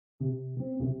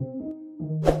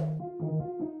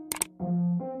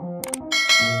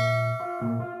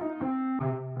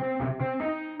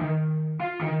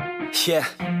Yeah,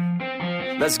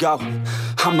 let's go.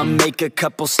 I'ma make a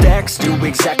couple stacks, do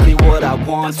exactly what I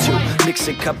want to. Mix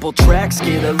a couple tracks,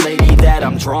 get a lady that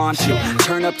I'm drawn to.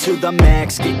 Turn up to the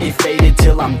max, get me faded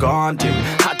till I'm gone, dude.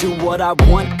 I do what I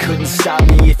want, couldn't stop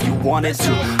me if you wanted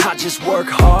to. I just work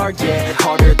hard, yeah,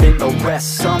 harder than the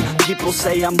rest. Some people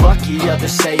say I'm lucky,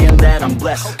 others saying that I'm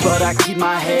blessed. But I keep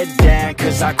my head down,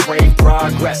 cause I crave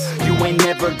progress. You ain't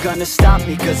never gonna stop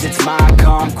me, cause it's my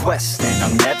conquest. And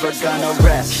I'm never gonna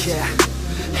rest, yeah.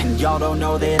 And y'all don't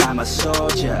know that I'm a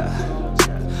soldier.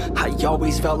 I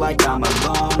always felt like I'm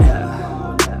alone,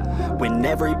 yeah. When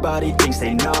everybody thinks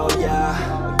they know, yeah.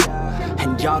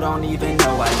 And y'all don't even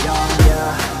know I own,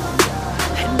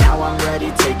 yeah. And now I'm ready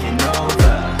taking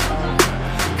over,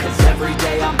 cause every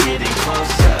day I'm getting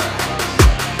closer.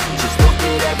 Just look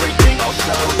at everything I'll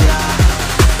show ya.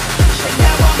 And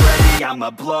now I'm ready, I'ma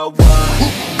blow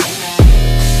up.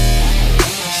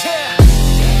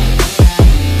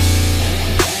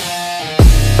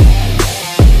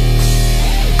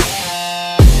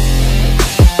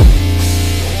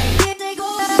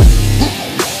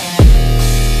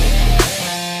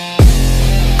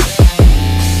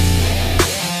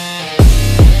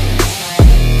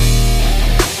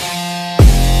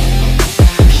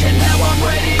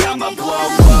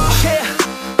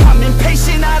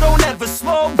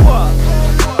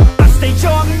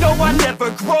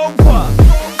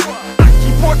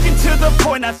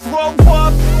 I throw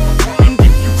up, and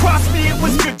if you cross me, it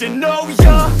was good to know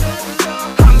ya.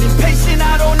 I'm impatient,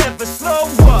 I don't ever slow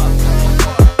up.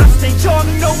 I stay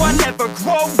young, no, I never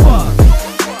grow up.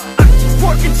 I keep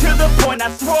working to the point I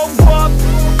throw up,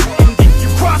 and if you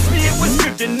cross me, it was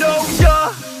good to know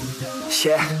ya.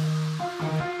 Yeah,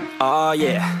 oh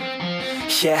yeah,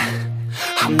 yeah.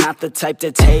 I'm not the type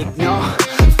to take no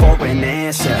for an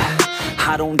answer.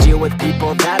 I don't deal with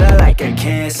people that are like a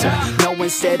cancer. No,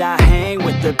 instead I hang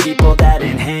with the people that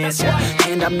enhance ya.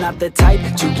 And I'm not the type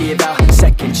to give out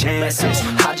second chances.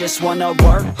 I just wanna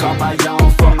work on my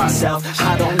own for myself.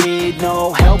 I don't need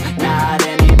no help, not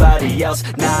anybody else.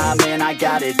 Nah, man, I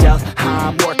got it dealt.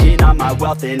 I'm working on my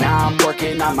wealth and I'm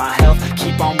working on my health.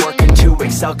 Keep on working to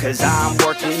excel, cause I'm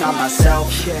working on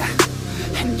myself. Yeah,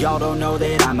 and y'all don't know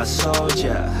that I'm a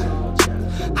soldier.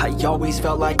 I always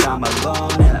felt like I'm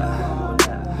alone, yeah.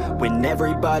 When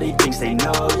everybody thinks they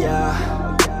know,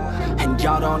 yeah. And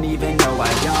y'all don't even know I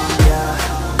own,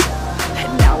 yeah.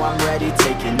 And now I'm ready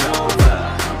taking over,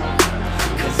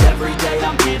 cause every day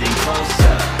I'm getting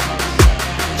closer.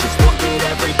 Just look at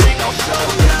everything I'll show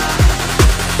ya.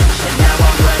 And now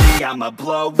I'm ready, I'ma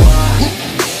blow up.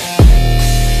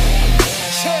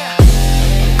 Yeah.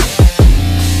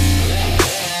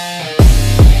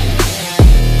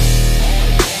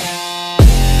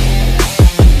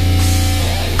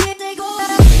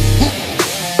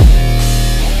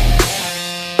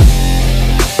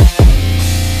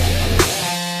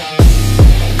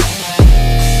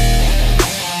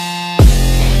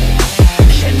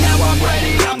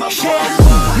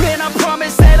 Man, I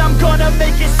promise that I'm gonna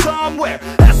make it somewhere.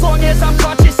 As long as I'm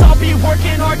conscious, I'll be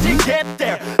working hard to get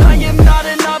there. I am not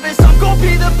a novice, I'm gonna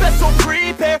be the best, so breathe.